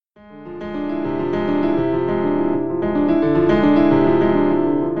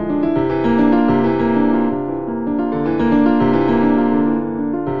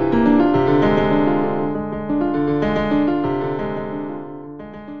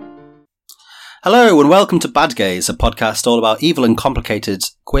Hello and welcome to Bad Gays, a podcast all about evil and complicated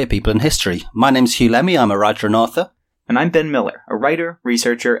queer people in history. My name's Hugh Lemmy, I'm a writer and author. And I'm Ben Miller, a writer,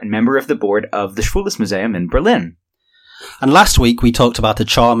 researcher, and member of the board of the Schwules Museum in Berlin. And last week we talked about a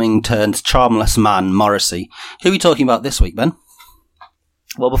charming turned charmless man, Morrissey. Who are we talking about this week, Ben?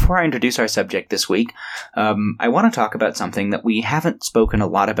 Well, before I introduce our subject this week, I want to talk about something that we haven't spoken a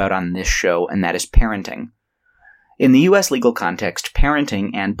lot about on this show, and that is parenting. In the U.S. legal context,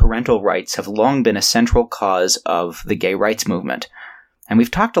 parenting and parental rights have long been a central cause of the gay rights movement. And we've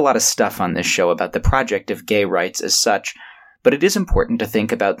talked a lot of stuff on this show about the project of gay rights as such, but it is important to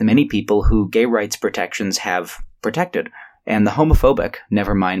think about the many people who gay rights protections have protected, and the homophobic,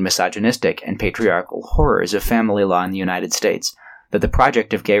 never mind misogynistic, and patriarchal horrors of family law in the United States that the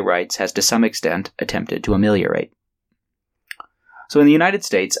project of gay rights has to some extent attempted to ameliorate. So in the United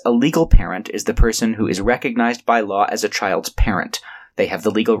States, a legal parent is the person who is recognized by law as a child's parent. They have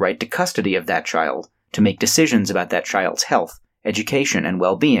the legal right to custody of that child, to make decisions about that child's health, education, and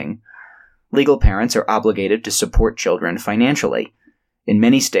well-being. Legal parents are obligated to support children financially. In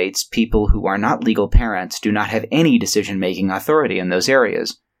many states, people who are not legal parents do not have any decision-making authority in those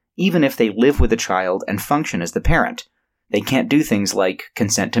areas, even if they live with a child and function as the parent. They can't do things like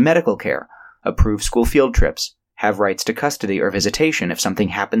consent to medical care, approve school field trips, have rights to custody or visitation if something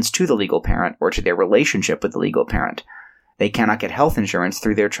happens to the legal parent or to their relationship with the legal parent. They cannot get health insurance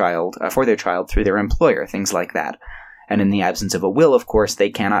through their child, for their child through their employer, things like that. And in the absence of a will, of course, they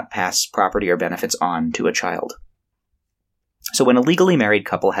cannot pass property or benefits on to a child. So when a legally married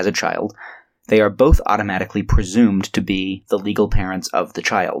couple has a child, they are both automatically presumed to be the legal parents of the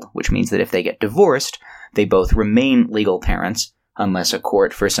child, which means that if they get divorced, they both remain legal parents, unless a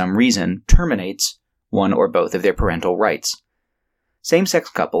court, for some reason, terminates one or both of their parental rights. Same-sex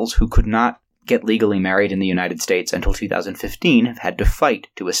couples who could not get legally married in the United States until 2015 have had to fight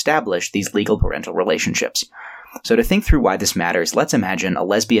to establish these legal parental relationships. So to think through why this matters, let's imagine a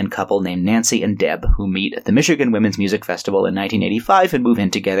lesbian couple named Nancy and Deb who meet at the Michigan Women's Music Festival in 1985 and move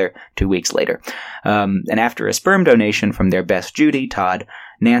in together 2 weeks later. And after a sperm donation from their best Judy, Todd,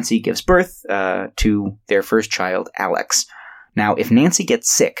 Nancy gives birth to their first child, Alex. Now, if Nancy gets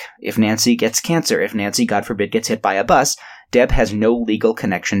sick, if Nancy gets cancer, if Nancy, God forbid, gets hit by a bus, Deb has no legal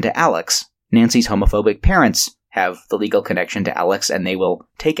connection to Alex. Nancy's homophobic parents have the legal connection to Alex, and they will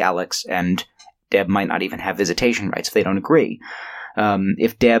take Alex, and Deb might not even have visitation rights if they don't agree.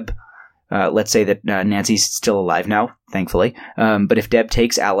 If Deb, let's say that Nancy's still alive now, thankfully, but if Deb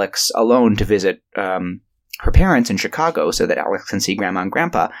takes Alex alone to visit her parents in Chicago so that Alex can see Grandma and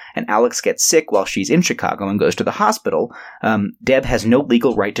Grandpa, and Alex gets sick while she's in Chicago and goes to the hospital, Deb has no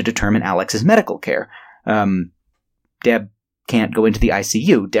legal right to determine Alex's medical care. Deb can't go into the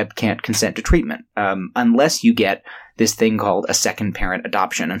ICU. Deb can't consent to treatment, unless you get this thing called a second parent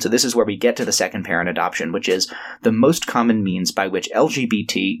adoption. And so this is where we get to the second parent adoption, which is the most common means by which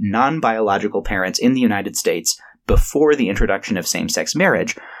LGBT non-biological parents in the United States, before the introduction of same-sex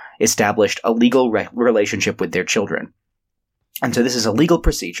marriage, established a legal relationship with their children. And so this is a legal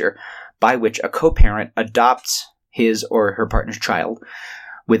procedure by which a co-parent adopts his or her partner's child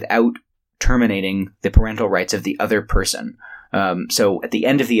without terminating the parental rights of the other person. So at the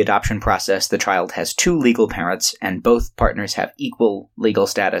end of the adoption process, the child has 2 legal parents, and both partners have equal legal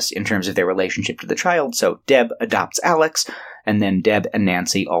status in terms of their relationship to the child. So Deb adopts Alex, and then Deb and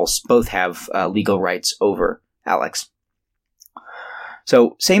Nancy both have legal rights over Alex.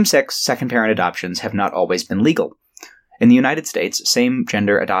 So same-sex second-parent adoptions have not always been legal. In the United States,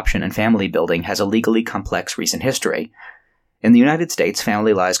 same-gender adoption and family building has a legally complex recent history. In the United States,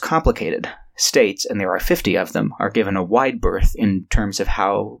 family law is complicated. States, and there are 50 of them, are given a wide berth in terms of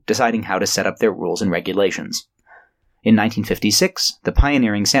deciding how to set up their rules and regulations. In 1956, the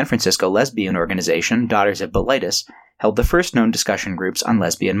pioneering San Francisco lesbian organization, Daughters of Bilitis, held the first known discussion groups on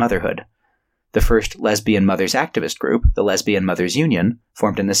lesbian motherhood. The first lesbian mothers activist group, the Lesbian Mothers Union,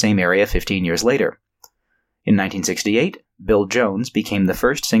 formed in the same area 15 years later. In 1968, Bill Jones became the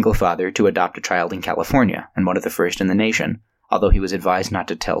first single father to adopt a child in California, and one of the first in the nation, although he was advised not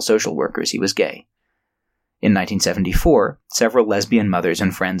to tell social workers he was gay. In 1974, several lesbian mothers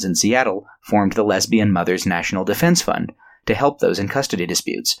and friends in Seattle formed the Lesbian Mothers National Defense Fund to help those in custody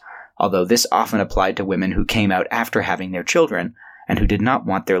disputes, although this often applied to women who came out after having their children, and who did not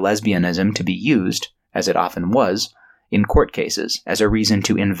want their lesbianism to be used, as it often was, in court cases as a reason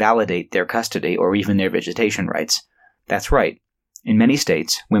to invalidate their custody or even their visitation rights. That's right. In many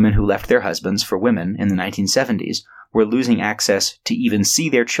states, women who left their husbands for women in the 1970s were losing access to even see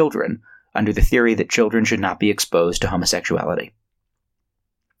their children under the theory that children should not be exposed to homosexuality.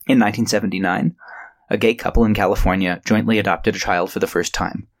 In 1979, a gay couple in California jointly adopted a child for the first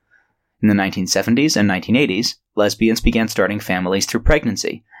time. In the 1970s and 1980s, lesbians began starting families through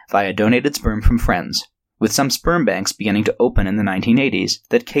pregnancy via donated sperm from friends, with some sperm banks beginning to open in the 1980s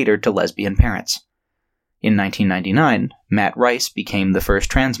that catered to lesbian parents. In 1999, Matt Rice became the first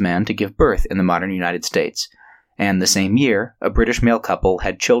trans man to give birth in the modern United States, and the same year, a British male couple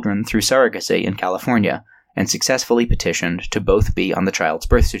had children through surrogacy in California and successfully petitioned to both be on the child's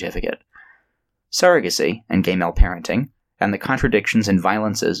birth certificate. Surrogacy and gay male parenting, and the contradictions and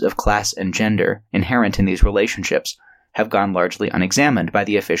violences of class and gender inherent in these relationships, have gone largely unexamined by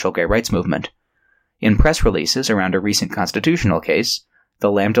the official gay rights movement. In press releases around a recent constitutional case,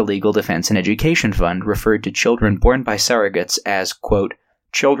 the Lambda Legal Defense and Education Fund referred to children born by surrogates as, quote,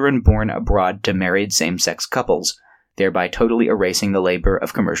 children born abroad to married same-sex couples, thereby totally erasing the labor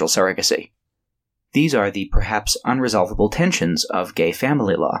of commercial surrogacy. These are the perhaps unresolvable tensions of gay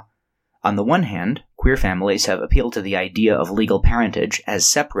family law. On the one hand, queer families have appealed to the idea of legal parentage as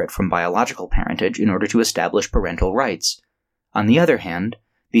separate from biological parentage in order to establish parental rights. On the other hand,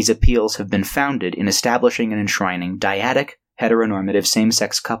 these appeals have been founded in establishing and enshrining dyadic, heteronormative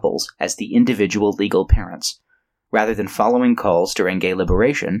same-sex couples as the individual legal parents, rather than following calls during gay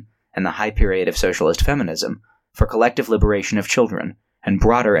liberation and the high period of socialist feminism for collective liberation of children and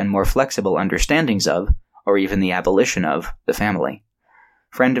broader and more flexible understandings of, or even the abolition of, the family.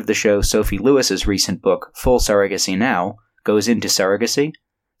 Friend of the show Sophie Lewis's recent book, Full Surrogacy Now, goes into surrogacy,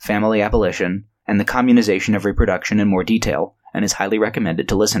 family abolition, and the communization of reproduction in more detail, and is highly recommended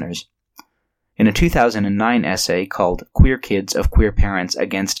to listeners. In a 2009 essay called Queer Kids of Queer Parents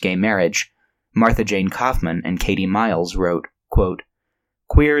Against Gay Marriage, Martha Jane Kaufman and Katie Miles wrote, quote,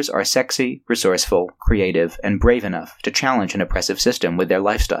 queers are sexy, resourceful, creative, and brave enough to challenge an oppressive system with their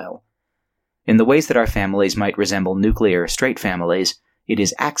lifestyle. In the ways that our families might resemble nuclear, straight families, it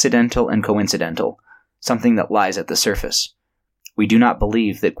is accidental and coincidental, something that lies at the surface. We do not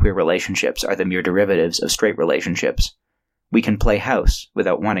believe that queer relationships are the mere derivatives of straight relationships. We can play house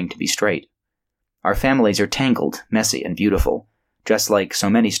without wanting to be straight. Our families are tangled, messy, and beautiful, just like so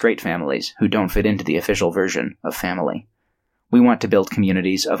many straight families who don't fit into the official version of family. We want to build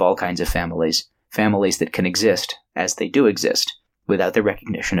communities of all kinds of families, families that can exist, as they do exist, without the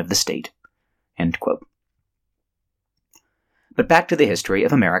recognition of the state. End quote. But back to the history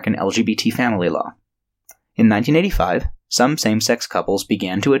of American LGBT family law. In 1985, some same-sex couples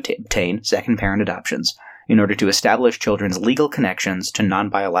began to obtain second-parent adoptions in order to establish children's legal connections to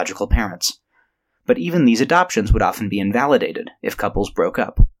non-biological parents. But even these adoptions would often be invalidated if couples broke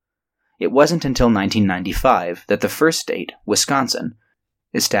up. It wasn't until 1995 that the first state, Wisconsin,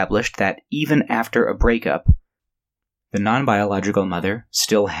 established that even after a breakup, the non-biological mother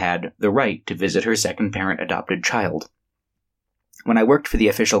still had the right to visit her second-parent adopted child. When I worked for the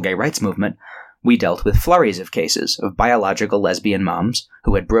official gay rights movement, we dealt with flurries of cases of biological lesbian moms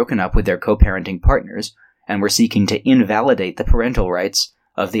who had broken up with their co-parenting partners and were seeking to invalidate the parental rights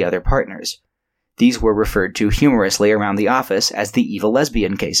of the other partners. These were referred to humorously around the office as the evil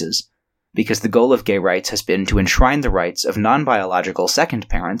lesbian cases, because the goal of gay rights has been to enshrine the rights of non-biological second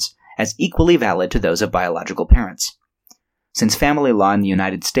parents as equally valid to those of biological parents. Since family law in the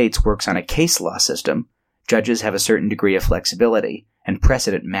United States works on a case law system, judges have a certain degree of flexibility, and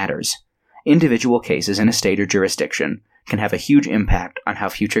precedent matters. Individual cases in a state or jurisdiction can have a huge impact on how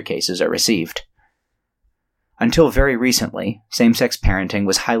future cases are received. Until very recently, same-sex parenting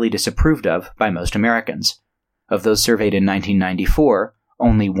was highly disapproved of by most Americans. Of those surveyed in 1994,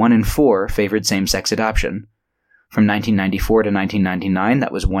 only 1 in 4 favored same-sex adoption. From 1994 to 1999,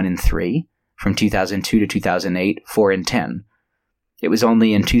 that was 1 in 3. From 2002 to 2008, 4 in 10. It was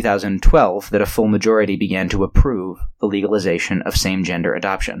only in 2012 that a full majority began to approve the legalization of same-gender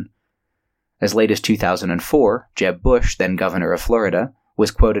adoption. As late as 2004, Jeb Bush, then governor of Florida, was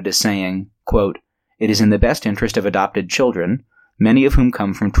quoted as saying, quote, "It is in the best interest of adopted children, many of whom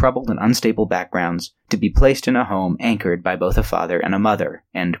come from troubled and unstable backgrounds, to be placed in a home anchored by both a father and a mother."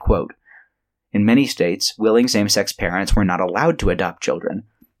 End quote. In many states, willing same-sex parents were not allowed to adopt children,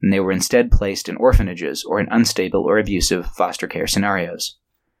 and they were instead placed in orphanages or in unstable or abusive foster care scenarios.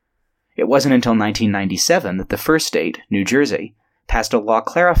 It wasn't until 1997 that the first state, New Jersey, passed a law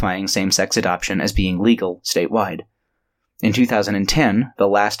clarifying same-sex adoption as being legal statewide. In 2010, the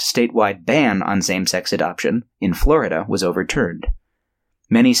last statewide ban on same-sex adoption in Florida was overturned.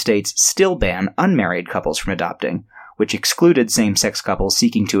 Many states still ban unmarried couples from adopting, which excluded same-sex couples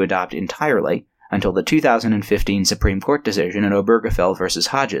seeking to adopt entirely until the 2015 Supreme Court decision in Obergefell v.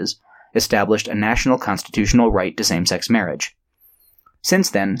 Hodges established a national constitutional right to same-sex marriage. Since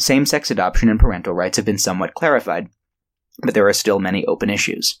then, same-sex adoption and parental rights have been somewhat clarified, but there are still many open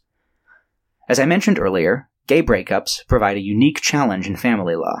issues. As I mentioned earlier, gay breakups provide a unique challenge in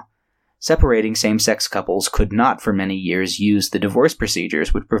family law. separating same-sex couples could not for many years use the divorce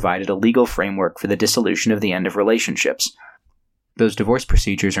procedures which provided a legal framework for the dissolution of the end of relationships. Those divorce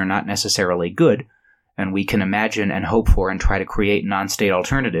procedures are not necessarily good, and we can imagine and hope for and try to create non-state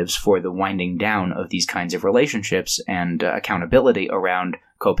alternatives for the winding down of these kinds of relationships and accountability around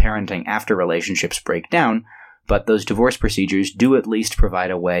co-parenting after relationships break down, but those divorce procedures do at least provide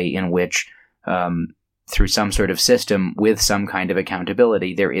a way in which, through some sort of system with some kind of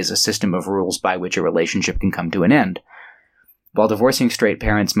accountability, there is a system of rules by which a relationship can come to an end. While divorcing straight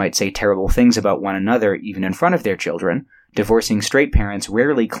parents might say terrible things about one another even in front of their children, divorcing straight parents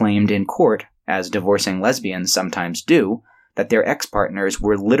rarely claimed in court, as divorcing lesbians sometimes do, that their ex-partners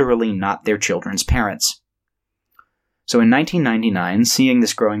were literally not their children's parents. So in 1999, seeing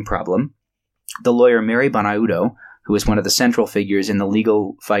this growing problem, the lawyer Mary Bonaudo, who was one of the central figures in the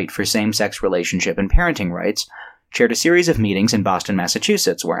legal fight for same-sex relationship and parenting rights, chaired a series of meetings in Boston,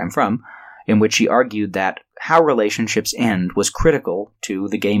 Massachusetts, where I'm from, in which she argued that how relationships end was critical to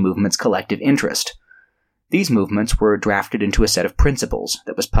the gay movement's collective interest. These movements were drafted into a set of principles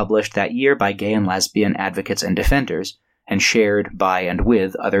that was published that year by gay and lesbian advocates and defenders, and shared by and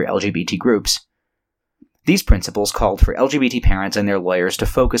with other LGBT groups. These principles called for LGBT parents and their lawyers to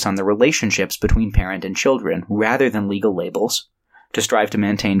focus on the relationships between parent and children rather than legal labels, to strive to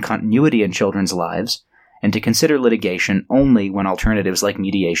maintain continuity in children's lives, and to consider litigation only when alternatives like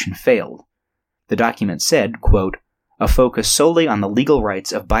mediation failed. The document said, quote, "A focus solely on the legal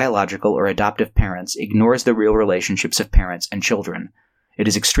rights of biological or adoptive parents ignores the real relationships of parents and children. It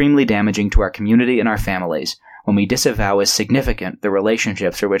is extremely damaging to our community and our families when we disavow as significant the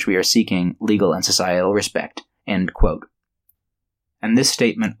relationships for which we are seeking legal and societal respect." End quote. And this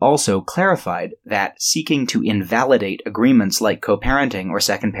statement also clarified that seeking to invalidate agreements like co-parenting or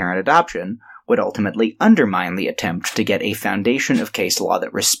second-parent adoption would ultimately undermine the attempt to get a foundation of case law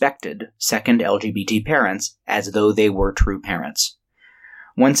that respected second LGBT parents as though they were true parents.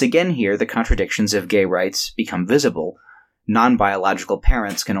 Once again here, the contradictions of gay rights become visible. Non-biological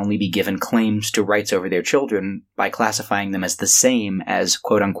parents can only be given claims to rights over their children by classifying them as the same as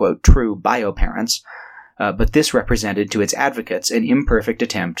quote-unquote true bio-parents, but this represented to its advocates an imperfect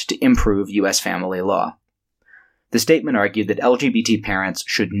attempt to improve U.S. family law. The statement argued that LGBT parents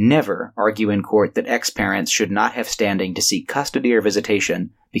should never argue in court that ex-parents should not have standing to seek custody or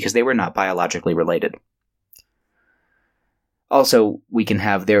visitation because they were not biologically related. Also, we can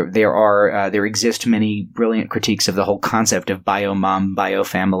have there exist many brilliant critiques of the whole concept of bio-mom,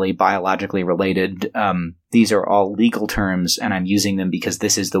 bio-family, biologically related. These are all legal terms, and I'm using them because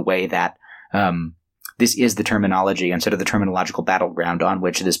this is the way that this is the terminology and sort of the terminological battleground on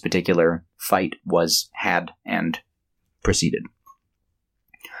which this particular fight was had and proceeded.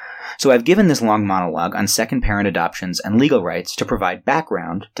 So I've given this long monologue on second-parent adoptions and legal rights to provide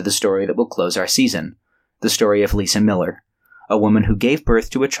background to the story that will close our season, the story of Lisa Miller, a woman who gave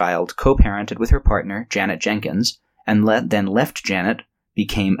birth to a child co-parented with her partner, Janet Jenkins, and then left Janet,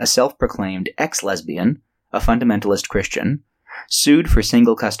 became a self-proclaimed ex-lesbian, a fundamentalist Christian, sued for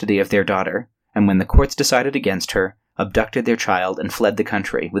single custody of their daughter, and when the courts decided against her, abducted their child and fled the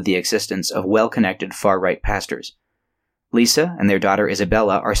country with the assistance of well-connected far-right pastors. Lisa and their daughter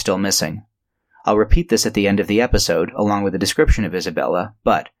Isabella are still missing. I'll repeat this at the end of the episode, along with a description of Isabella,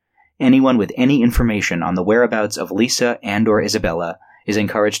 but anyone with any information on the whereabouts of Lisa and/or Isabella is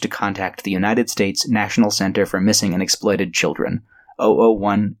encouraged to contact the United States National Center for Missing and Exploited Children,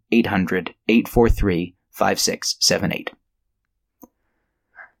 001-800-843-5678.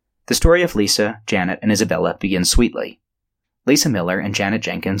 The story of Lisa, Janet, and Isabella begins sweetly. Lisa Miller and Janet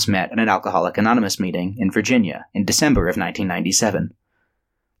Jenkins met at an Alcoholics Anonymous meeting in Virginia in December of 1997.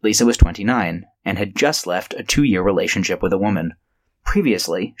 Lisa was 29 and had just left a 2-year relationship with a woman.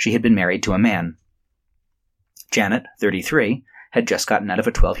 Previously, she had been married to a man. Janet, 33, had just gotten out of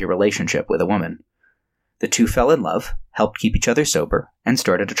a 12-year relationship with a woman. The two fell in love, helped keep each other sober, and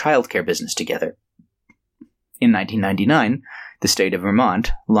started a childcare business together. In 1999, the state of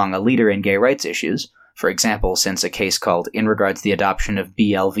Vermont, long a leader in gay rights issues, for example, since a case called In Regards to the Adoption of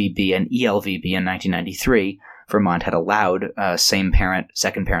BLVB and ELVB in 1993, Vermont had allowed same-parent,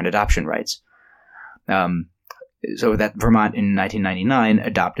 second-parent adoption rights. So that Vermont in 1999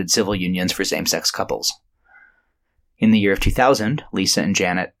 adopted civil unions for same-sex couples. In the year of 2000, Lisa and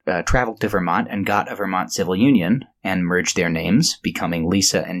Janet traveled to Vermont and got a Vermont civil union and merged their names, becoming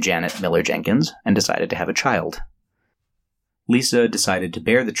Lisa and Janet Miller Jenkins, and decided to have a child. Lisa decided to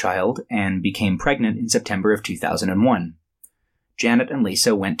bear the child and became pregnant in September of 2001. Janet and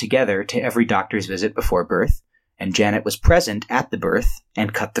Lisa went together to every doctor's visit before birth, and Janet was present at the birth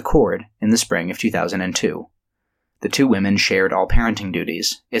and cut the cord in the spring of 2002. The two women shared all parenting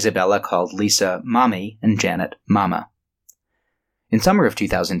duties. Isabella called Lisa Mommy and Janet Mama. In summer of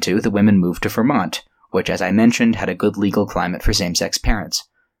 2002, the women moved to Vermont, which, as I mentioned, had a good legal climate for same-sex parents.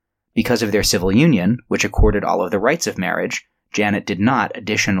 Because of their civil union, which accorded all of the rights of marriage, Janet did not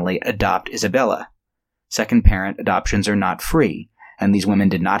additionally adopt Isabella. Second-parent adoptions are not free, and these women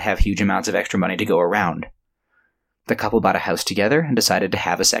did not have huge amounts of extra money to go around. The couple bought a house together and decided to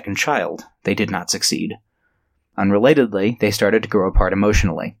have a second child. They did not succeed. Unrelatedly, they started to grow apart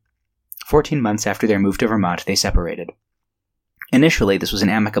emotionally. 14 months after their move to Vermont, they separated. Initially, this was an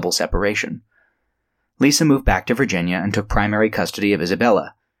amicable separation. Lisa moved back to Virginia and took primary custody of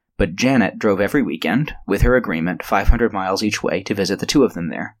Isabella, but Janet drove every weekend, with her agreement, 500 miles each way to visit the two of them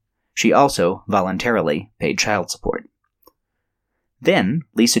there. She also, voluntarily, paid child support. Then,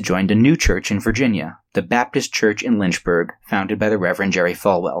 Lisa joined a new church in Virginia, the Baptist Church in Lynchburg, founded by the Reverend Jerry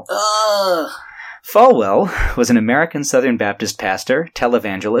Falwell. Falwell was an American Southern Baptist pastor,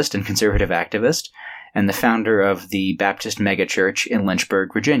 televangelist, and conservative activist, and the founder of the Baptist megachurch in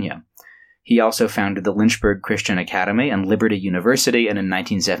Lynchburg, Virginia. He also founded the Lynchburg Christian Academy and Liberty University, and in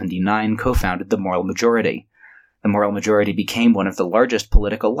 1979 co-founded the Moral Majority. The Moral Majority became one of the largest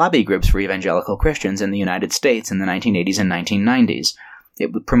political lobby groups for evangelical Christians in the United States in the 1980s and 1990s.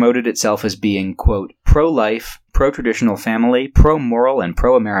 It promoted itself as being, quote, pro-life, pro-traditional family, pro-moral, and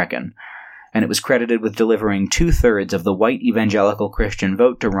pro-American. And it was credited with delivering 2/3 of the white evangelical Christian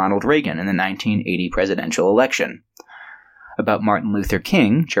vote to Ronald Reagan in the 1980 presidential election. About Martin Luther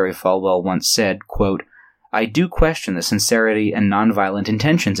King, Jerry Falwell once said, quote, I do question the sincerity and nonviolent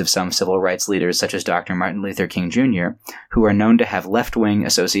intentions of some civil rights leaders such as Dr. Martin Luther King Jr., who are known to have left-wing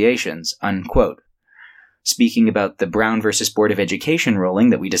associations, unquote. Speaking about the Brown versus Board of Education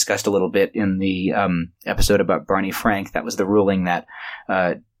ruling that we discussed a little bit in the episode about Barney Frank, that was the ruling that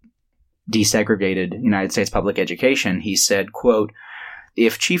desegregated United States public education, he said, quote,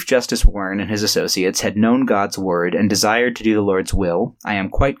 if Chief Justice Warren and his associates had known God's word and desired to do the Lord's will, I am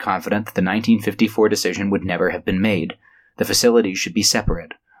quite confident that the 1954 decision would never have been made. The facilities should be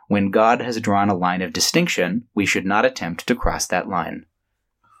separate. When God has drawn a line of distinction, we should not attempt to cross that line.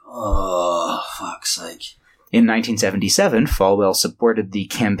 Oh, fuck's sake. In 1977, Falwell supported the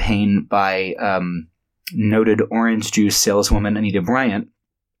campaign by noted orange juice saleswoman Anita Bryant,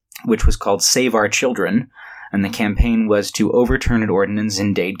 which was called Save Our Children, and the campaign was to overturn an ordinance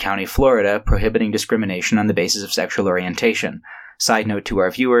in Dade County, Florida, prohibiting discrimination on the basis of sexual orientation. Side note to our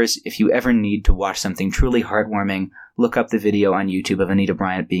viewers, if you ever need to watch something truly heartwarming, look up the video on YouTube of Anita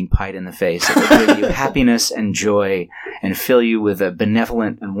Bryant being pied in the face. It will bring you happiness and joy and fill you with a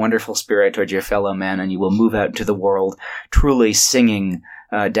benevolent and wonderful spirit towards your fellow men, and you will move out into the world truly singing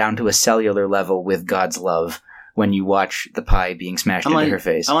down to a cellular level with God's love when you watch the pie being smashed into her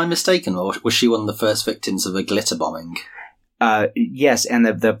face. Am I mistaken, or was she one of the first victims of a glitter bombing? Yes, and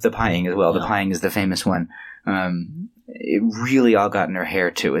the pieing as well. Yeah. The pieing is the famous one. It really all got in her hair,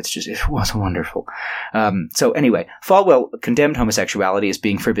 too. It was wonderful. So anyway, Falwell condemned homosexuality as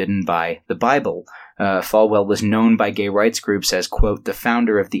being forbidden by the Bible. Falwell was known by gay rights groups as, quote, the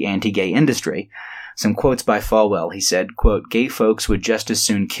founder of the anti-gay industry. Some quotes by Falwell. He said, quote, gay folks would just as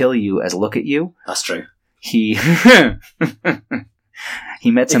soon kill you as look at you. That's true. He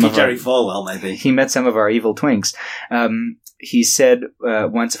met some of Jerry Falwell, maybe. He met some of our evil twinks. He said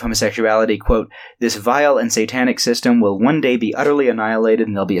once of homosexuality, quote, this vile and satanic system will one day be utterly annihilated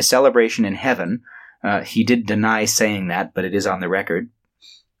and there'll be a celebration in heaven. He did deny saying that, but it is on the record.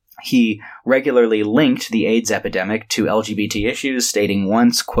 He regularly linked the AIDS epidemic to LGBT issues, stating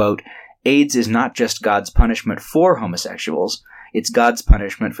once, quote, AIDS is not just God's punishment for homosexuals, it's God's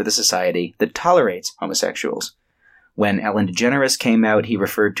punishment for the society that tolerates homosexuals. When Ellen DeGeneres came out, he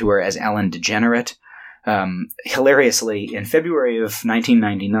referred to her as Ellen Degenerate. Hilariously, in February of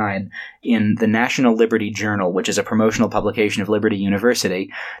 1999, in the National Liberty Journal, which is a promotional publication of Liberty University,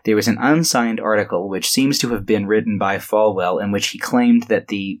 there was an unsigned article which seems to have been written by Falwell, in which he claimed that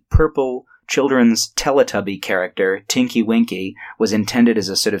the purple children's Teletubby character, Tinky Winky, was intended as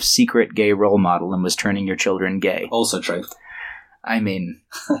a sort of secret gay role model and was turning your children gay. Also true. I mean,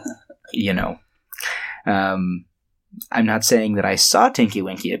 you know. I'm not saying that I saw Tinky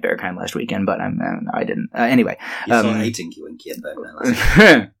Winky at Berghain last weekend, but I didn't. Anyway. You saw a Tinky Winky at Berghain last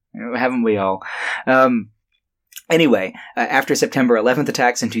weekend. Haven't we all? Anyway, after September 11th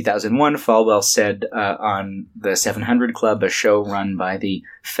attacks in 2001, Falwell said on the 700 Club, a show run by the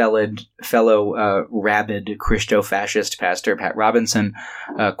fellow rabid Christo-fascist pastor Pat Robinson,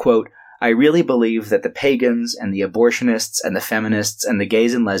 quote, I really believe that the pagans and the abortionists and the feminists and the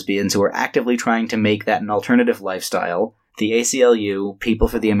gays and lesbians who are actively trying to make that an alternative lifestyle, the ACLU, People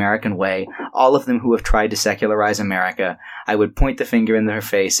for the American Way, all of them who have tried to secularize America, I would point the finger in their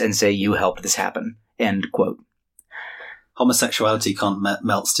face and say, you helped this happen. End quote. Homosexuality can't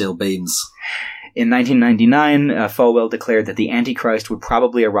melt steel beams. In 1999, Falwell declared that the Antichrist would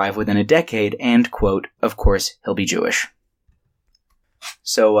probably arrive within a decade, and, quote, of course, he'll be Jewish.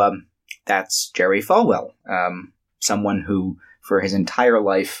 So, that's Jerry Falwell, someone who, for his entire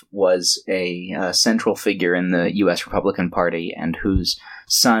life, was a central figure in the U.S. Republican Party, and whose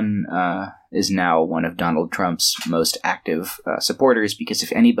son is now one of Donald Trump's most active supporters, because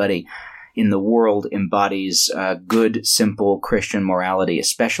if anybody in the world embodies good, simple Christian morality,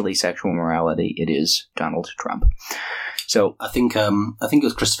 especially sexual morality, it is Donald Trump. So I think it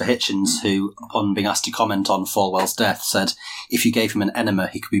was Christopher Hitchens who, upon being asked to comment on Falwell's death, said if you gave him an enema,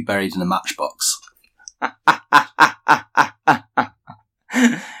 he could be buried in a matchbox.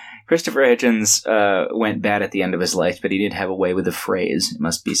 Christopher Hitchens went bad at the end of his life, but he did have a way with the phrase, it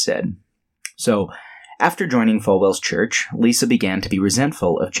must be said. So, after joining Falwell's church, Lisa began to be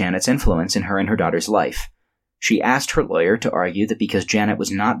resentful of Janet's influence in her and her daughter's life. She asked her lawyer to argue that because Janet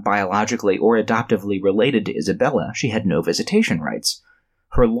was not biologically or adoptively related to Isabella, she had no visitation rights.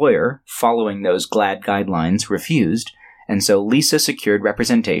 Her lawyer, following those GLAAD guidelines, refused, and so Lisa secured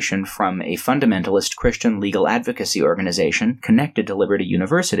representation from a fundamentalist Christian legal advocacy organization connected to Liberty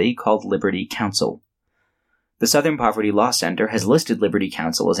University called Liberty Counsel. The Southern Poverty Law Center has listed Liberty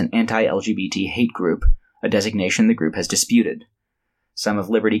Counsel as an anti-LGBT hate group, a designation the group has disputed. Some of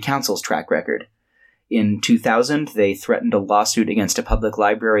Liberty Counsel's track record. In 2000, they threatened a lawsuit against a public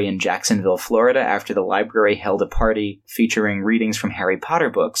library in Jacksonville, Florida, after the library held a party featuring readings from Harry Potter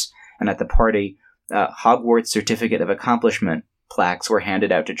books, and at the party, Hogwarts Certificate of Accomplishment plaques were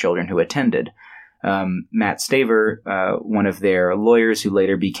handed out to children who attended. Matt Staver, one of their lawyers who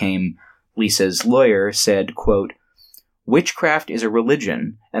later became Lisa's lawyer, said, quote, "Witchcraft is a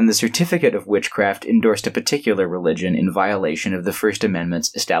religion, and the certificate of witchcraft endorsed a particular religion in violation of the First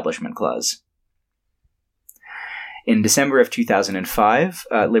Amendment's Establishment Clause." In December of 2005,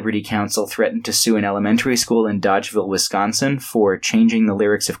 Liberty Counsel threatened to sue an elementary school in Dodgeville, Wisconsin for changing the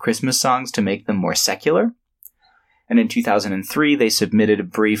lyrics of Christmas songs to make them more secular. And in 2003, they submitted a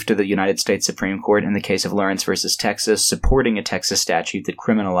brief to the United States Supreme Court in the case of Lawrence versus Texas, supporting a Texas statute that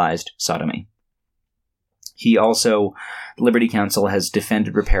criminalized sodomy. Liberty Counsel has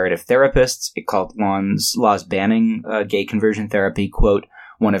defended reparative therapists. It called laws banning gay conversion therapy, quote,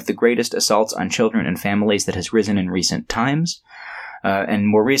 "one of the greatest assaults on children and families that has risen in recent times." And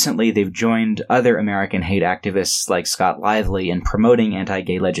more recently, they've joined other American hate activists like Scott Lively in promoting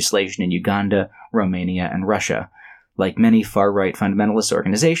anti-gay legislation in Uganda, Romania, and Russia. Like many far-right fundamentalist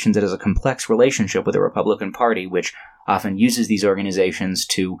organizations, it has a complex relationship with the Republican Party, which often uses these organizations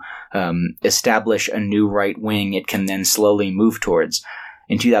to establish a new right wing it can then slowly move towards.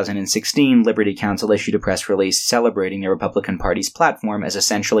 In 2016, Liberty Counsel issued a press release celebrating the Republican Party's platform as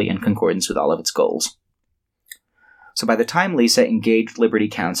essentially in concordance with all of its goals. So by the time Lisa engaged Liberty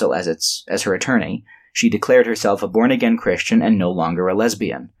Counsel as her attorney, she declared herself a born-again Christian and no longer a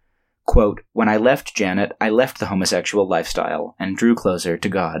lesbian. Quote, "When I left Janet, I left the homosexual lifestyle and drew closer to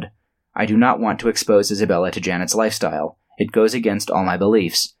God. I do not want to expose Isabella to Janet's lifestyle. It goes against all my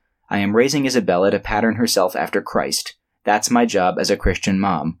beliefs. I am raising Isabella to pattern herself after Christ. That's my job as a Christian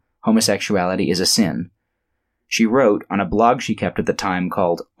mom. Homosexuality is a sin." She wrote on a blog she kept at the time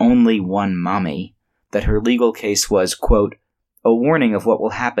called Only One Mommy that her legal case was, quote, "a warning of what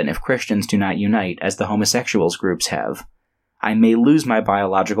will happen if Christians do not unite as the homosexuals groups have. I may lose my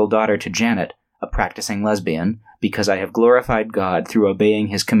biological daughter to Janet, a practicing lesbian, because I have glorified God through obeying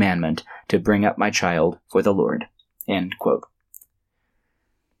his commandment to bring up my child for the Lord." End quote.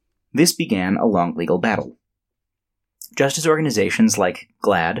 This began a long legal battle. Just as organizations like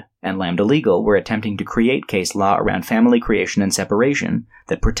GLAAD and Lambda Legal were attempting to create case law around family creation and separation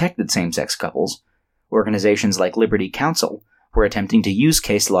that protected same-sex couples, organizations like Liberty Counsel were attempting to use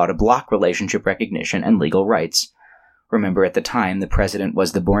case law to block relationship recognition and legal rights. Remember, at the time, the president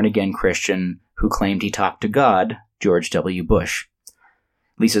was the born-again Christian who claimed he talked to God, George W. Bush.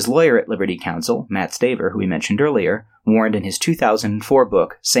 Lisa's lawyer at Liberty Counsel, Matt Staver, who we mentioned earlier, warned in his 2004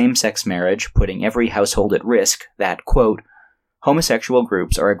 book, Same-Sex Marriage, Putting Every Household at Risk, that, quote, "homosexual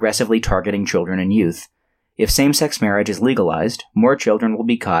groups are aggressively targeting children and youth. If same-sex marriage is legalized, more children will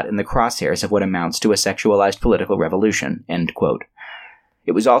be caught in the crosshairs of what amounts to a sexualized political revolution," end quote.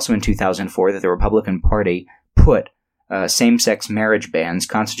 It was also in 2004 that the Republican Party put same-sex marriage bans,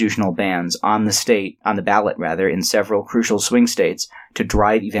 constitutional bans, on the ballot in several crucial swing states to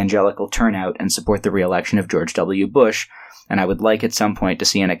drive evangelical turnout and support the re-election of George W. Bush. And I would like at some point to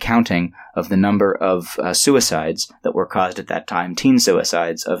see an accounting of the number of suicides that were caused at that time, teen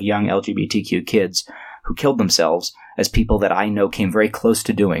suicides of young LGBTQ kids who killed themselves, as people that I know came very close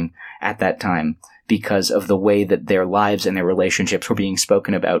to doing at that time because of the way that their lives and their relationships were being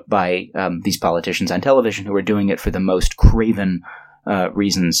spoken about by these politicians on television who were doing it for the most craven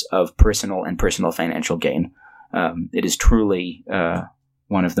reasons of personal financial gain. It is truly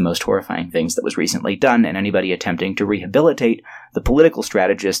one of the most horrifying things that was recently done, and anybody attempting to rehabilitate the political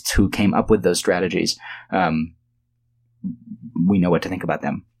strategists who came up with those strategies, we know what to think about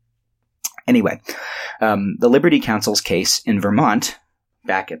them. Anyway, the Liberty Council's case in Vermont,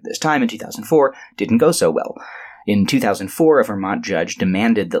 back at this time in 2004, didn't go so well. In 2004, a Vermont judge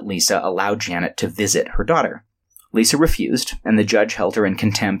demanded that Lisa allow Janet to visit her daughter. Lisa refused, and the judge held her in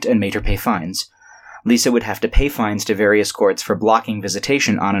contempt and made her pay fines. Lisa would have to pay fines to various courts for blocking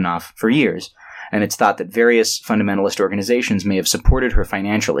visitation on and off for years, and it's thought that various fundamentalist organizations may have supported her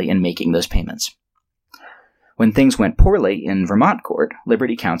financially in making those payments. When things went poorly in Vermont court,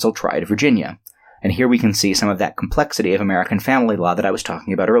 Liberty Counsel tried Virginia. And here we can see some of that complexity of American family law that I was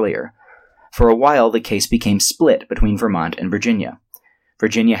talking about earlier. For a while, the case became split between Vermont and Virginia.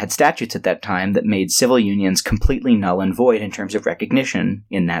 Virginia had statutes at that time that made civil unions completely null and void in terms of recognition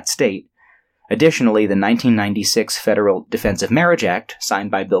in that state. Additionally, the 1996 Federal Defense of Marriage Act,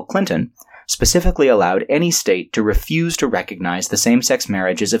 signed by Bill Clinton, specifically allowed any state to refuse to recognize the same-sex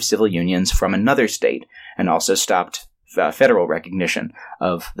marriages of civil unions from another state, and also stopped federal recognition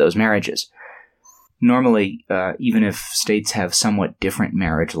of those marriages. Normally, even if states have somewhat different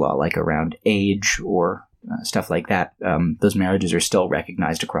marriage law, like around age or stuff like that, those marriages are still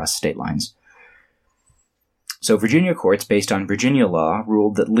recognized across state lines. So Virginia courts, based on Virginia law,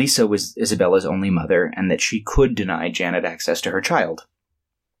 ruled that Lisa was Isabella's only mother and that she could deny Janet access to her child.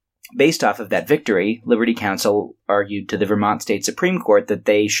 Based off of that victory, Liberty Counsel argued to the Vermont State Supreme Court that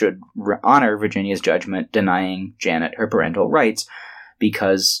they should honor Virginia's judgment denying Janet her parental rights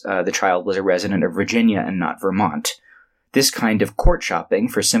because the child was a resident of Virginia and not Vermont. This kind of court shopping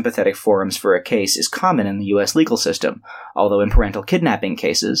for sympathetic forums for a case is common in the U.S. legal system, although in parental kidnapping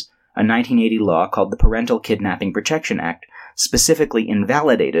cases, a 1980 law called the Parental Kidnapping Protection Act specifically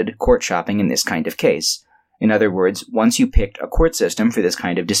invalidated court shopping in this kind of case. In other words, once you picked a court system for this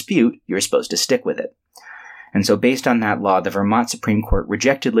kind of dispute, you're supposed to stick with it. And so based on that law, the Vermont Supreme Court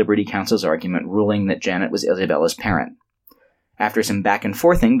rejected Liberty Counsel's argument, ruling that Janet was Isabella's parent. After some back and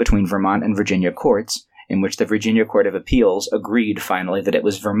forthing between Vermont and Virginia courts, in which the Virginia Court of Appeals agreed finally that it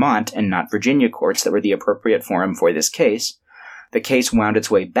was Vermont and not Virginia courts that were the appropriate forum for this case, the case wound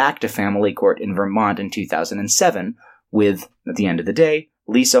its way back to family court in Vermont in 2007, with, at the end of the day,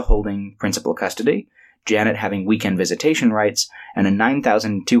 Lisa holding principal custody, Janet having weekend visitation rights, and a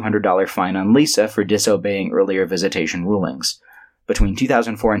 $9,200 fine on Lisa for disobeying earlier visitation rulings. Between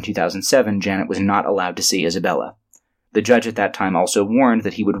 2004 and 2007, Janet was not allowed to see Isabella. The judge at that time also warned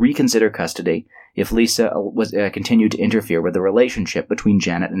that he would reconsider custody if Lisa continued to interfere with the relationship between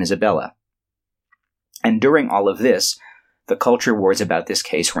Janet and Isabella. And during all of this, the culture wars about this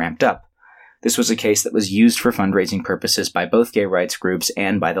case ramped up. This was a case that was used for fundraising purposes by both gay rights groups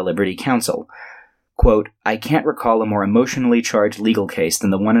and by the Liberty Counsel. Quote, "I can't recall a more emotionally charged legal case than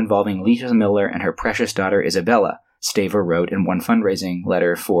the one involving Lisa Miller and her precious daughter Isabella," Staver wrote in one fundraising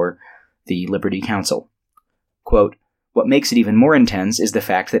letter for the Liberty Counsel. Quote, "What makes it even more intense is the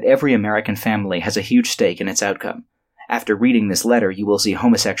fact that every American family has a huge stake in its outcome. After reading this letter, you will see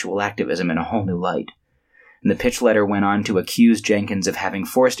homosexual activism in a whole new light." And the pitch letter went on to accuse Jenkins of having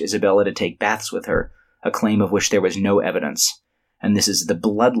forced Isabella to take baths with her, a claim of which there was no evidence. And this is the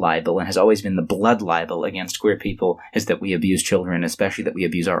blood libel, and has always been the blood libel against queer people, is that we abuse children, especially that we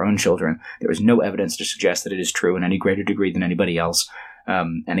abuse our own children. There is no evidence to suggest that it is true in any greater degree than anybody else.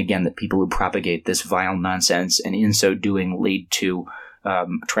 And again, that people who propagate this vile nonsense, and in so doing lead to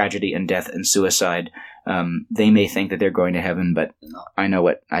tragedy and death and suicide, they may think that they're going to heaven, but I know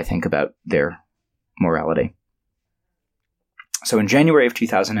what I think about their morality. So in January of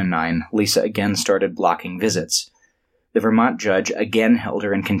 2009, Lisa again started blocking visits. The Vermont judge again held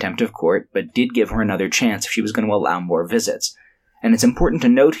her in contempt of court, but did give her another chance if she was going to allow more visits. And it's important to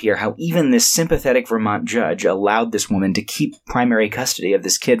note here how even this sympathetic Vermont judge allowed this woman to keep primary custody of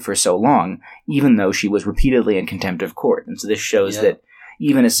this kid for so long, even though she was repeatedly in contempt of court. And so this shows that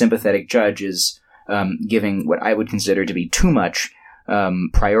even a sympathetic judge is giving what I would consider to be too much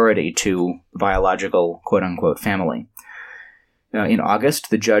priority to biological quote-unquote family. In August,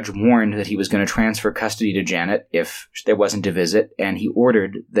 the judge warned that he was going to transfer custody to Janet if there wasn't a visit, and he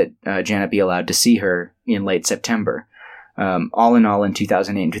ordered that Janet be allowed to see her in late September. All in all, in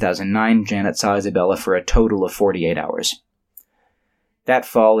 2008 and 2009, Janet saw Isabella for a total of 48 hours. That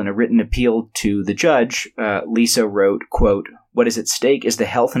fall, in a written appeal to the judge, Lisa wrote, quote, "What is at stake is the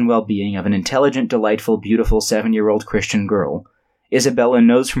health and well-being of an intelligent, delightful, beautiful 7-year-old Christian girl. Isabella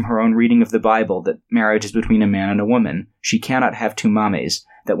knows from her own reading of the Bible that marriage is between a man and a woman. She cannot have two mommies,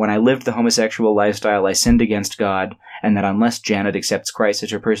 that when I lived the homosexual lifestyle I sinned against God, and that unless Janet accepts Christ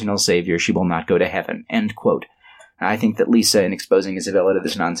as her personal savior, she will not go to heaven." End quote. I think that Lisa, in exposing Isabella to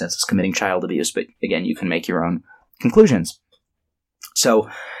this nonsense, is committing child abuse, but again, you can make your own conclusions. So,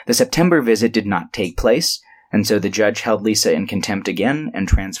 the September visit did not take place, and so the judge held Lisa in contempt again and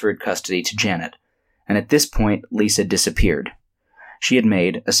transferred custody to Janet. And at this point, Lisa disappeared. She had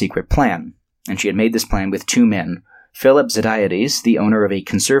made a secret plan, and she had made this plan with two men, Philip Zidaitis, the owner of a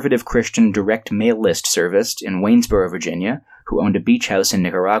conservative Christian direct mail list service in Waynesboro, Virginia, who owned a beach house in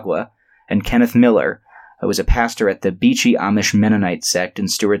Nicaragua, and Kenneth Miller, who was a pastor at the Beachy Amish Mennonite sect in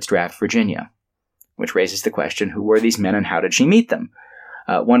Stewart's Draft, Virginia. Which raises the question, who were these men and how did she meet them?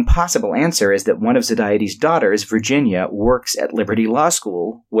 One possible answer is that one of Zidaitis' daughters, Virginia, works at Liberty Law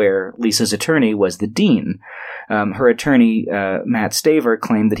School, where Lisa's attorney was the dean. Her attorney, Matt Staver,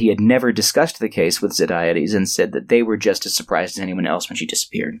 claimed that he had never discussed the case with Zidaitis and said that they were just as surprised as anyone else when she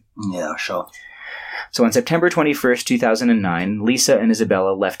disappeared. Yeah, sure. So on September 21st, 2009, Lisa and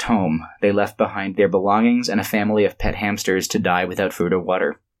Isabella left home. They left behind their belongings and a family of pet hamsters to die without food or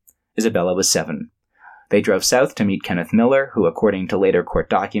water. Isabella was 7. They drove south to meet Kenneth Miller, who, according to later court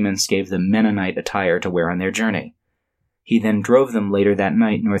documents, gave them Mennonite attire to wear on their journey. He then drove them later that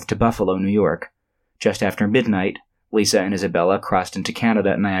night north to Buffalo, New York. Just after midnight, Lisa and Isabella crossed into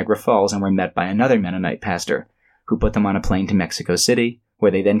Canada at Niagara Falls and were met by another Mennonite pastor, who put them on a plane to Mexico City, where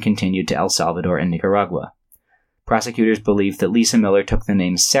they then continued to El Salvador and Nicaragua. Prosecutors believe that Lisa Miller took the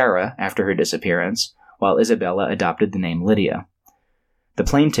name Sarah after her disappearance, while Isabella adopted the name Lydia. The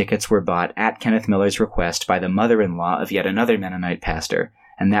plane tickets were bought at Kenneth Miller's request by the mother-in-law of yet another Mennonite pastor,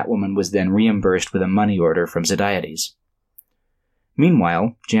 and that woman was then reimbursed with a money order from Zidaitis.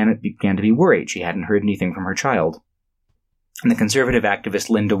 Meanwhile, Janet began to be worried she hadn't heard anything from her child. And the conservative activist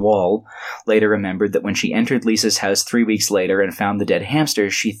Linda Wall later remembered that when she entered Lisa's house 3 weeks later and found the dead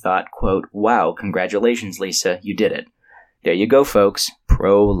hamsters, she thought, quote, "Wow, congratulations, Lisa, you did it. There you go, folks.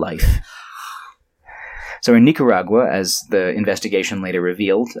 Pro-life." So in Nicaragua, as the investigation later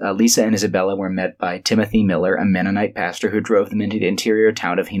revealed, Lisa and Isabella were met by Timothy Miller, a Mennonite pastor who drove them into the interior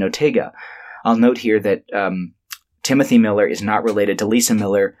town of Jinotega. I'll note here that Timothy Miller is not related to Lisa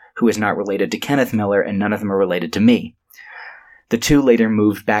Miller, who is not related to Kenneth Miller, and none of them are related to me. The two later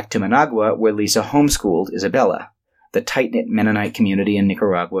moved back to Managua, where Lisa homeschooled Isabella. The tight-knit Mennonite community in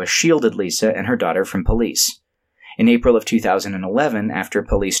Nicaragua shielded Lisa and her daughter from police. In April of 2011, after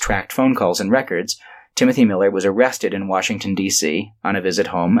police tracked phone calls and records, Timothy Miller was arrested in Washington, D.C. on a visit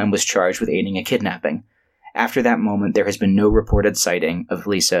home and was charged with aiding a kidnapping. After that moment, there has been no reported sighting of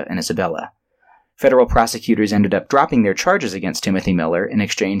Lisa and Isabella. Federal prosecutors ended up dropping their charges against Timothy Miller in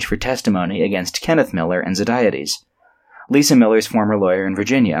exchange for testimony against Kenneth Miller and Zidaitis. Lisa Miller's former lawyer in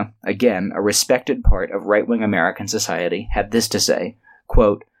Virginia, again a respected part of right-wing American society, had this to say,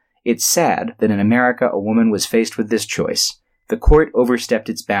 quote, "It's sad that in America a woman was faced with this choice. The court overstepped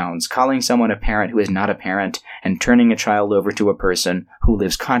its bounds, calling someone a parent who is not a parent and turning a child over to a person who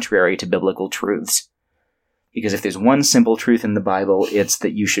lives contrary to biblical truths." Because if there's one simple truth in the Bible, it's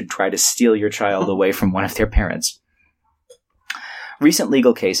that you should try to steal your child away from one of their parents. Recent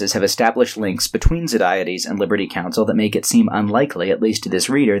legal cases have established links between Zidaitis and Liberty Counsel that make it seem unlikely, at least to this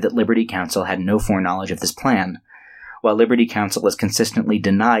reader, that Liberty Counsel had no foreknowledge of this plan. While Liberty Counsel has consistently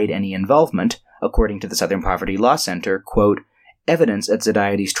denied any involvement, according to the Southern Poverty Law Center, quote, "Evidence at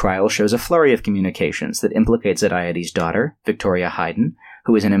Zidaitis' trial shows a flurry of communications that implicate Zidaitis' daughter, Victoria Hayden,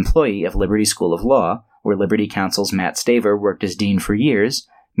 who is an employee of Liberty School of Law, where Liberty Counsel's Matt Staver worked as dean for years,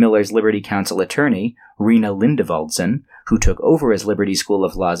 Miller's Liberty Counsel attorney, Rena Lindevaldsen, who took over as Liberty School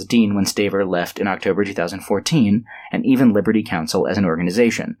of Law's dean when Staver left in October 2014, and even Liberty Counsel as an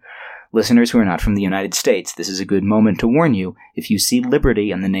organization. Listeners who are not from the United States, this is a good moment to warn you. If you see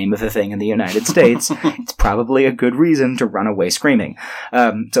liberty in the name of a thing in the United States, it's probably a good reason to run away screaming.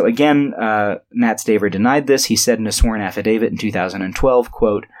 So again, Matt Staver denied this. He said in a sworn affidavit in 2012,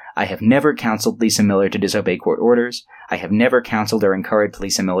 quote, I have never counseled Lisa Miller to disobey court orders. I have never counseled or encouraged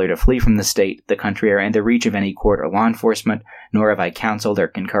Lisa Miller to flee from the state, the country, or in the reach of any court or law enforcement, nor have I counseled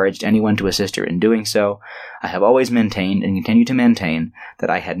or encouraged anyone to assist her in doing so. I have always maintained and continue to maintain that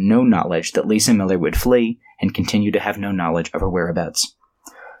I had no knowledge that Lisa Miller would flee and continue to have no knowledge of her whereabouts.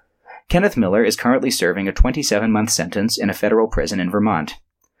 Kenneth Miller is currently serving a 27-month sentence in a federal prison in Vermont.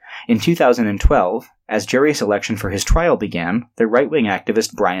 In 2012, as jury selection for his trial began, the right-wing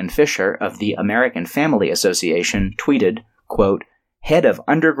activist Brian Fisher of the American Family Association tweeted, quote, "Head of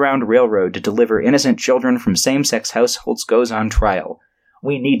Underground Railroad to deliver innocent children from same-sex households goes on trial.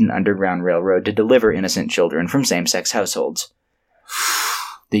 We need an Underground Railroad to deliver innocent children from same-sex households."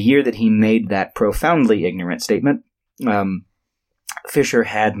 The year that he made that profoundly ignorant statement, Fisher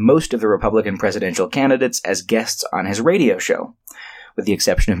had most of the Republican presidential candidates as guests on his radio show, with the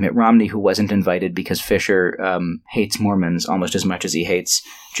exception of Mitt Romney, who wasn't invited because Fisher hates Mormons almost as much as he hates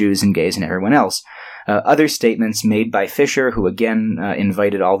Jews and gays and everyone else. Other statements made by Fisher, who again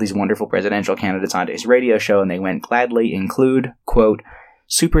invited all these wonderful presidential candidates onto his radio show, and they went gladly, include, quote,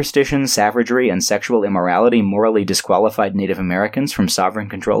 "Superstition, savagery, and sexual immorality morally disqualified Native Americans from sovereign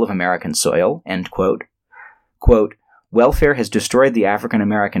control of American soil," end quote. Quote, "Welfare has destroyed the African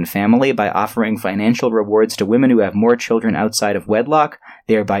American family by offering financial rewards to women who have more children outside of wedlock,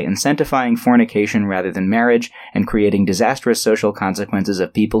 thereby incentivizing fornication rather than marriage, and creating disastrous social consequences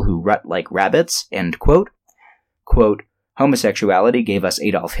of people who rut like rabbits," end quote. Quote, "Homosexuality gave us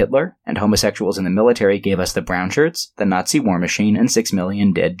Adolf Hitler, and homosexuals in the military gave us the brown shirts, the Nazi war machine, and 6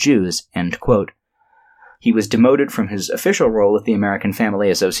 million dead Jews," end quote. He was demoted from his official role at the American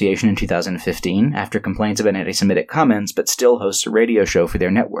Family Association in 2015 after complaints about anti-Semitic comments, but still hosts a radio show for their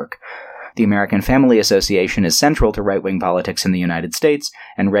network. The American Family Association is central to right-wing politics in the United States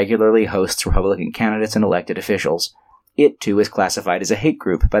and regularly hosts Republican candidates and elected officials. It, too, is classified as a hate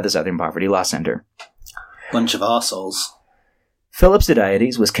group by the Southern Poverty Law Center. Bunch of arseholes. Philip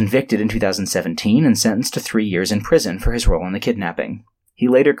Zidaitis was convicted in 2017 and sentenced to 3 years in prison for his role in the kidnapping. He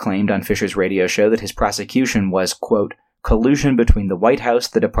later claimed on Fisher's radio show that his prosecution was, quote, "collusion between the White House,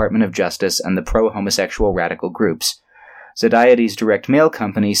 the Department of Justice, and the pro-homosexual radical groups." Zidaitis' direct mail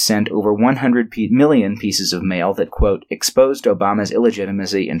company sent over 100 million pieces of mail that, quote, "exposed Obama's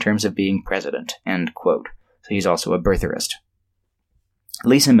illegitimacy in terms of being president," end quote. So he's also a birtherist.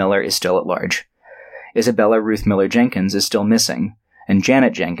 Lisa Miller is still at large. Isabella Ruth Miller Jenkins is still missing, and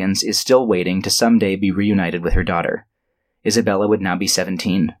Janet Jenkins is still waiting to someday be reunited with her daughter. Isabella would now be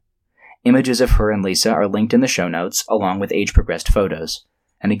 17. Images of her and Lisa are linked in the show notes, along with age-progressed photos.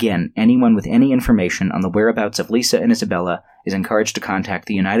 And again, anyone with any information on the whereabouts of Lisa and Isabella is encouraged to contact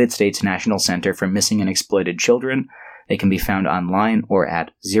the United States National Center for Missing and Exploited Children. They can be found online or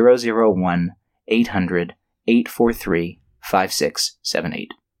at 001-800-843-5678.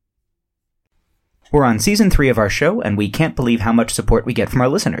 We're on Season 3 of our show, and we can't believe how much support we get from our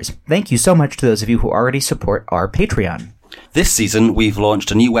listeners. Thank you so much to those of you who already support our Patreon. This season, we've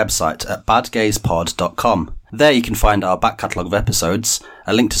launched a new website at badgayspod.com. There you can find our back catalogue of episodes,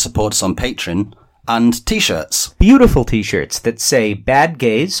 a link to support us on Patreon, and t-shirts. Beautiful t-shirts that say Bad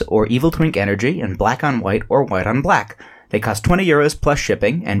Gays or Evil Twink Energy in black on white or white on black. They cost €20 plus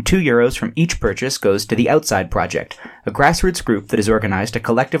shipping, and €2 from each purchase goes to the Outside Project, a grassroots group that is organized to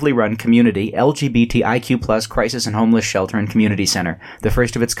collectively run community LGBTIQ+ crisis and homeless shelter and community center, the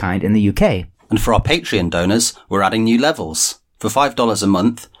first of its kind in the UK. And for our Patreon donors, we're adding new levels. For $5 a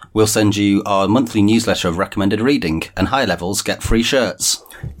month, we'll send you our monthly newsletter of recommended reading, and high levels get free shirts.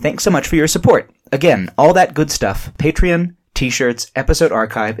 Thanks so much for your support. Again, all that good stuff, Patreon, t-shirts, episode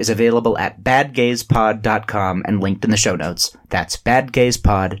archive is available at badgayspod.com and linked in the show notes. That's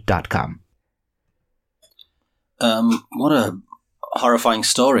badgayspod.com. What a horrifying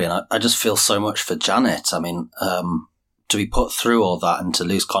story, and I just feel so much for Janet. I mean, to be put through all that and to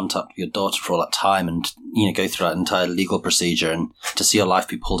lose contact with your daughter for all that time and, you know, go through that entire legal procedure and to see your life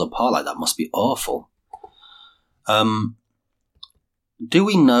be pulled apart like that must be awful. Do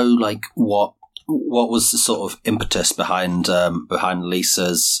we know, like, what was the sort of impetus behind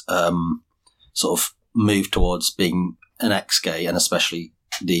Lisa's sort of move towards being an ex-gay, and especially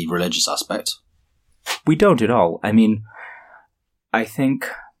the religious aspect? We don't at all. I mean, I think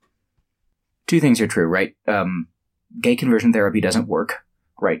two things are true, right? Gay conversion therapy doesn't work,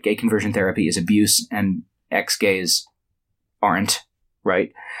 right? Gay conversion therapy is abuse, and ex-gays aren't,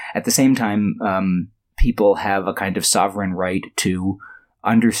 right? At the same time, people have a kind of sovereign right to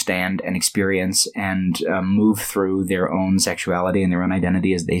understand and experience and move through their own sexuality and their own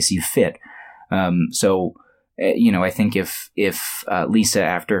identity as they see fit. So I think if Lisa,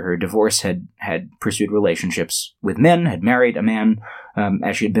 after her divorce, had pursued relationships with men, had married a man,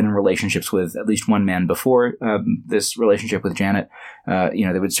 as she had been in relationships with at least one man before this relationship with Janet,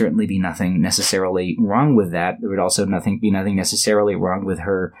 there would certainly be nothing necessarily wrong with that. There would also be nothing necessarily wrong with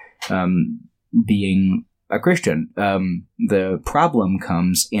her being a Christian. The problem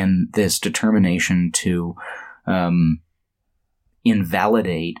comes in this determination to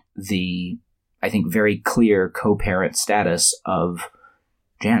invalidate the, I think, very clear co-parent status of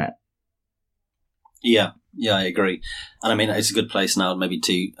Janet. Yeah, I agree. And I mean, it's a good place now maybe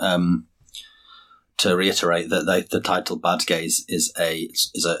to reiterate that the title "Bad Gays" is a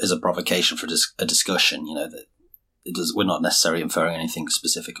provocation for a discussion. That we're not necessarily inferring anything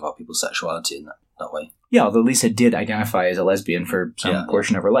specific about people's sexuality in that way. Yeah, although Lisa did identify as a lesbian for some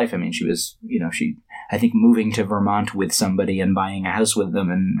portion of her life. I mean, she was, I think moving to Vermont with somebody and buying a house with them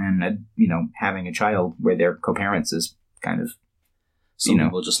and having a child where they're co-parents is kind of, Some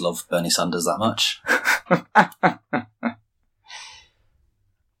people just love Bernie Sanders that much.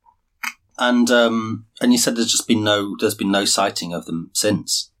 And you said there's been no sighting of them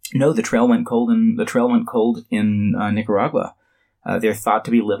since. No, the trail went cold in Nicaragua. They're thought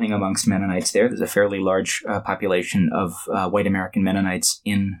to be living amongst Mennonites there. There's a fairly large population of white American Mennonites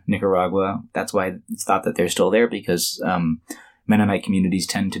in Nicaragua. That's why it's thought that they're still there, because Mennonite communities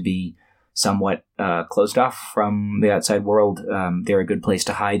tend to be somewhat closed off from the outside world. They're a good place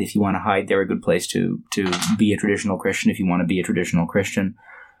to hide if you want to hide. They're a good place to be a traditional Christian if you want to be a traditional Christian.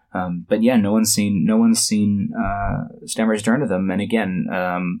 But yeah, no one's seen stem or stern of them. And again,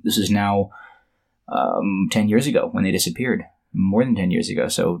 this is now 10 years ago when they disappeared. More than 10 years ago.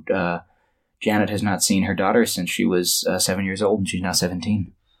 So Janet has not seen her daughter since she was 7 years old, and she's now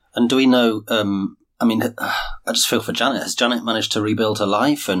 17. And do we know, I just feel for Janet. Has Janet managed to rebuild her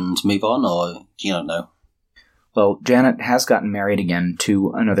life and move on, or do you not know? Well, Janet has gotten married again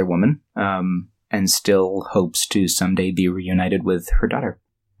to another woman, and still hopes to someday be reunited with her daughter.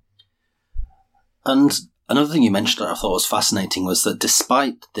 And another thing you mentioned that I thought was fascinating was that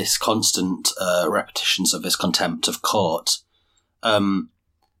despite this constant repetitions of his contempt of court,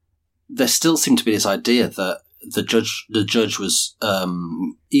 there still seemed to be this idea that the judge was,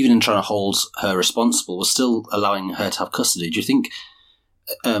 even in trying to hold her responsible, was still allowing her to have custody. Do you think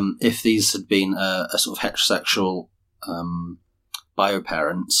if these had been a sort of heterosexual bio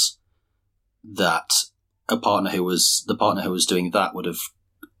parents, that the partner who was doing that would have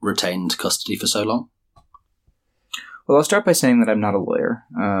retained custody for so long? Well, I'll start by saying that I'm not a lawyer,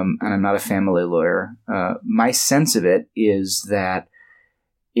 and I'm not a family lawyer. My sense of it is that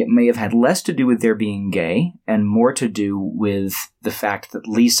it may have had less to do with their being gay and more to do with the fact that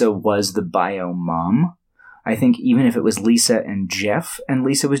Lisa was the bio mom. I think even if it was Lisa and Jeff and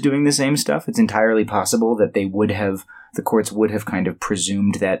Lisa was doing the same stuff, it's entirely possible that the courts would have kind of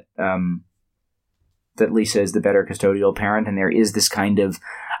presumed that that Lisa is the better custodial parent, and there is this kind of,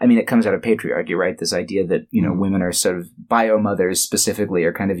 it comes out of patriarchy, right? This idea that, women are sort of bio mothers specifically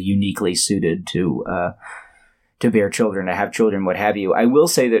are kind of uniquely suited to bear children, to have children, what have you. I will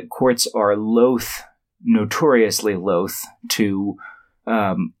say that courts are notoriously loath to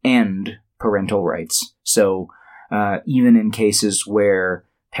end parental rights. So even in cases where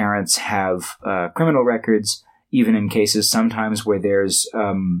parents have criminal records, even in cases sometimes where there's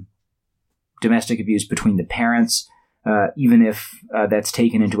domestic abuse between the parents, even if that's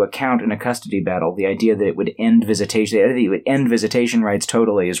taken into account in a custody battle, the idea that it would end visitation rights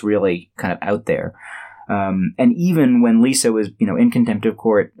totally is really kind of out there. And even when Lisa was, in contempt of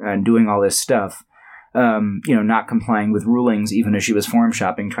court and doing all this stuff, not complying with rulings, even as she was forum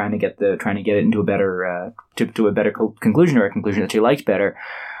shopping, trying to get it into a better, to a better conclusion, or a conclusion that she liked better.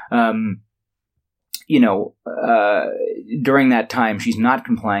 During that time, she's not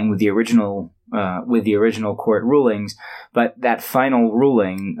complying with the original court rulings, but that final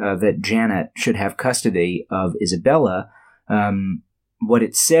ruling that Janet should have custody of Isabella, what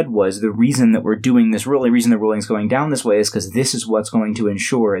it said was the reason that we're doing this, really reason the ruling's going down this way is because this is what's going to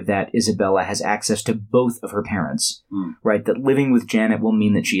ensure that Isabella has access to both of her parents, right? That living with Janet will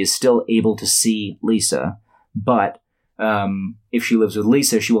mean that she is still able to see Lisa, but if she lives with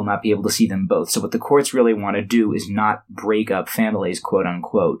Lisa, she will not be able to see them both. So what the courts really want to do is not break up families, quote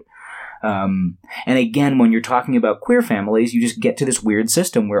unquote. And again, when you're talking about queer families, you just get to this weird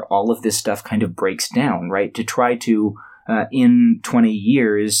system where all of this stuff kind of breaks down, right? To try to, in 20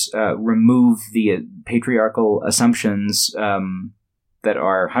 years, remove the patriarchal assumptions that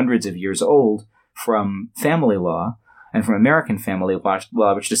are hundreds of years old from family law and from American family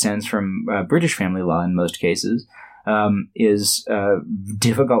law, which descends from British family law in most cases, is a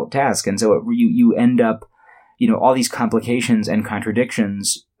difficult task. And so you end up, all these complications and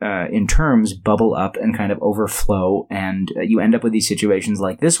contradictions in terms bubble up and kind of overflow, and you end up with these situations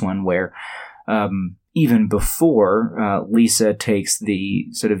like this one where even before Lisa takes the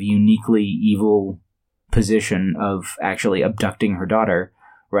sort of uniquely evil position of actually abducting her daughter,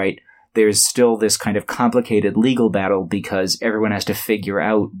 right, there's still this kind of complicated legal battle because everyone has to figure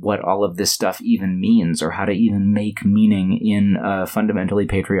out what all of this stuff even means, or how to even make meaning in a fundamentally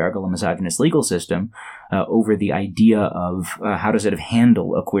patriarchal and misogynist legal system over the idea of how to sort of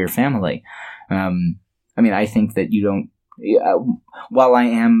handle a queer family. I think that you don't... while I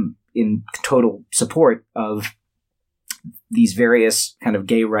am in total support of these various kind of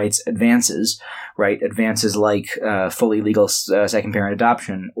gay rights advances, right? Advances like fully legal second-parent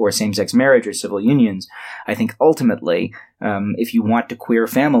adoption or same-sex marriage or civil unions. I think ultimately, if you want to queer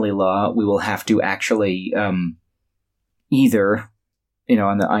family law, we will have to actually either, in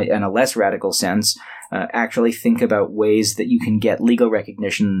a less radical sense, actually think about ways that you can get legal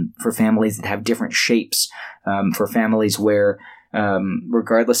recognition for families that have different shapes, for families where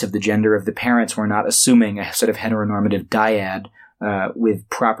regardless of the gender of the parents, we're not assuming a sort of heteronormative dyad with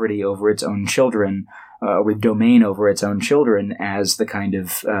property over its own children, with domain over its own children as the kind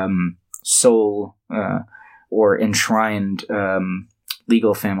of sole or enshrined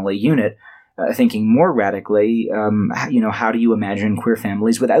legal family unit. Thinking more radically, how do you imagine queer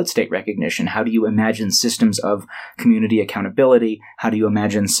families without state recognition? How do you imagine systems of community accountability? How do you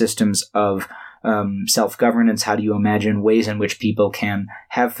imagine systems of self-governance? How do you imagine ways in which people can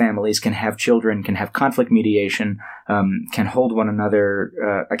have families, can have children, can have conflict mediation, can hold one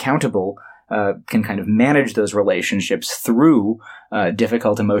another accountable, can kind of manage those relationships through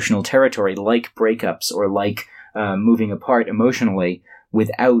difficult emotional territory like breakups or like moving apart emotionally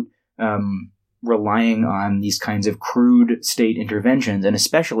without relying on these kinds of crude state interventions, and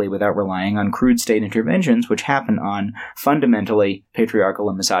especially without relying on crude state interventions which happen on fundamentally patriarchal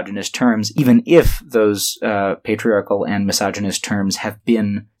and misogynist terms, even if those patriarchal and misogynist terms have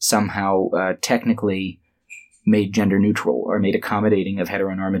been somehow technically made gender neutral or made accommodating of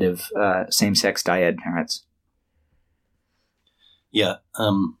heteronormative same-sex dyad parents. Yeah,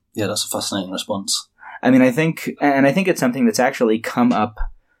 that's a fascinating response. I think it's something that's actually come up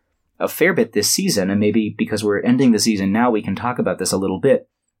a fair bit this season, and maybe because we're ending the season now, we can talk about this a little bit,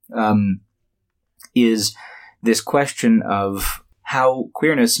 is this question of how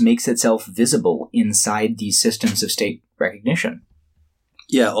queerness makes itself visible inside these systems of state recognition.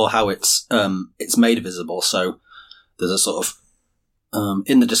 Yeah, or how it's made visible. So there's a sort of,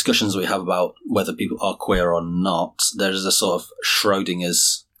 in the discussions we have about whether people are queer or not, there's a sort of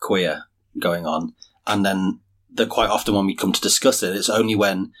Schrodinger's queer going on. And then quite often when we come to discuss it, it's only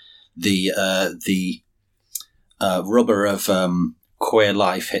when the rubber of queer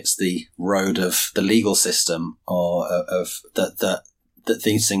life hits the road of the legal system, or of that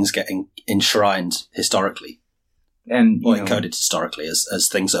these things get enshrined historically, and or encoded historically as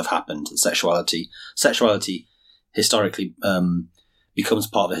things that have happened. Sexuality historically becomes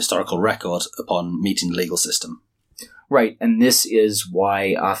part of the historical record upon meeting the legal system. Right, and this is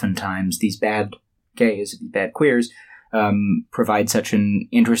why oftentimes these bad gays, these bad queers, provide such an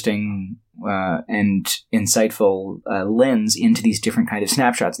interesting and insightful lens into these different kind of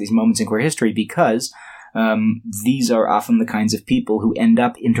snapshots, these moments in queer history, because these are often the kinds of people who end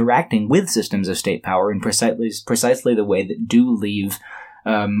up interacting with systems of state power in precisely the way that do leave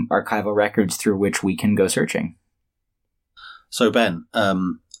archival records through which we can go searching. So Ben,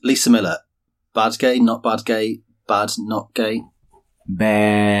 Lisa Miller, bad gay, not bad gay, bad not gay?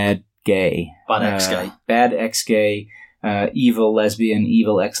 Bad gay. Bad ex-gay. Bad ex-gay. Evil lesbian,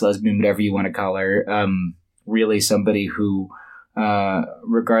 evil ex-lesbian, whatever you want to call her. Really somebody who,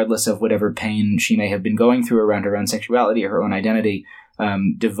 regardless of whatever pain she may have been going through around her own sexuality or her own identity,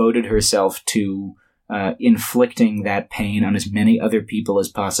 devoted herself to inflicting that pain on as many other people as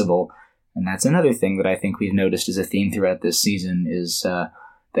possible. And that's another thing that I think we've noticed as a theme throughout this season is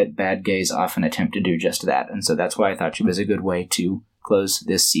that bad gays often attempt to do just that. And so that's why I thought she was a good way to close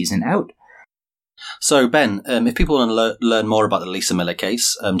this season out. So, Ben, if people want to learn more about the Lisa Miller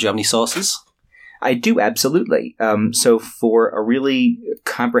case, do you have any sources? I do, absolutely. So for a really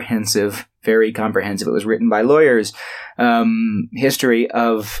comprehensive, very comprehensive, it was written by lawyers, history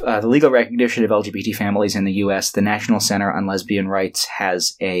of the legal recognition of LGBT families in the U.S., the National Center on Lesbian Rights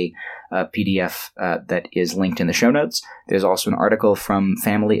has a PDF that is linked in the show notes. There's also an article from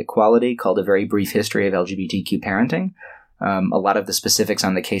Family Equality called A Very Brief History of LGBTQ Parenting. A lot of the specifics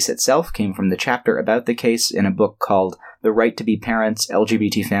on the case itself came from the chapter about the case in a book called The Right to Be Parents,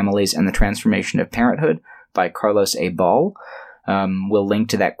 LGBT Families, and the Transformation of Parenthood by Carlos A. Ball. We'll link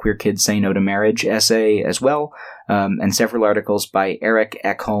to that Queer Kids Say No to Marriage essay as well, and several articles by Eric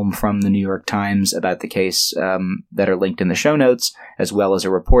Ekholm from the New York Times about the case that are linked in the show notes, as well as a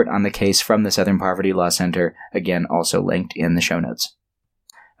report on the case from the Southern Poverty Law Center, again also linked in the show notes.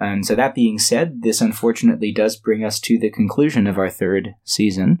 And so that being said, this unfortunately does bring us to the conclusion of our third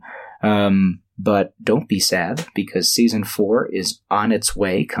season. But don't be sad, because Season 4 is on its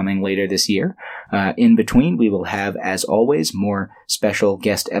way, coming later this year. In between, we will have, as always, more special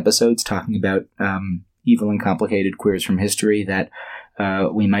guest episodes talking about evil and complicated queers from history that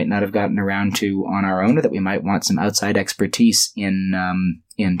we might not have gotten around to on our own, or that we might want some outside expertise in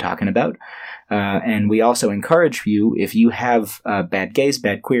talking about. And we also encourage you, if you have bad gays,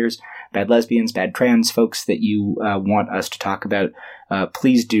 bad queers, bad lesbians, bad trans folks that you want us to talk about,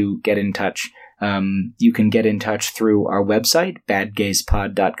 please do get in touch. You can get in touch through our website,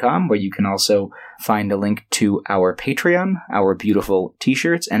 badgayspod.com, where you can also find a link to our Patreon, our beautiful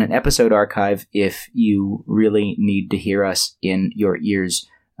t-shirts, and an episode archive if you really need to hear us in your ears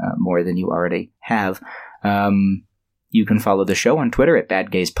more than you already have. You can follow the show on Twitter at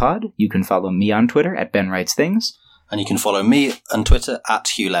badgayspod. You can follow me on Twitter at benwritesthings. And you can follow me on Twitter at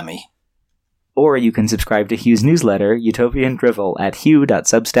Hugh Lemmy. Or you can subscribe to Hugh's newsletter, Utopian Drivel, at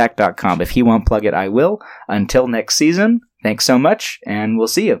hugh.substack.com. If he won't plug it, I will. Until next season, thanks so much, and we'll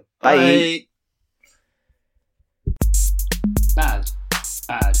see you. Bye. Bad.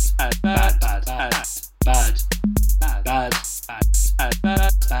 Bad. Bad. Bad. Bad. Bad. Bad. Bad. Bad.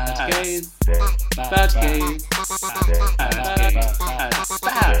 Bad. Bad gays. Bad gays. Bad gays. Bad.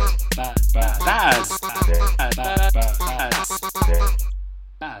 Bad. Bad.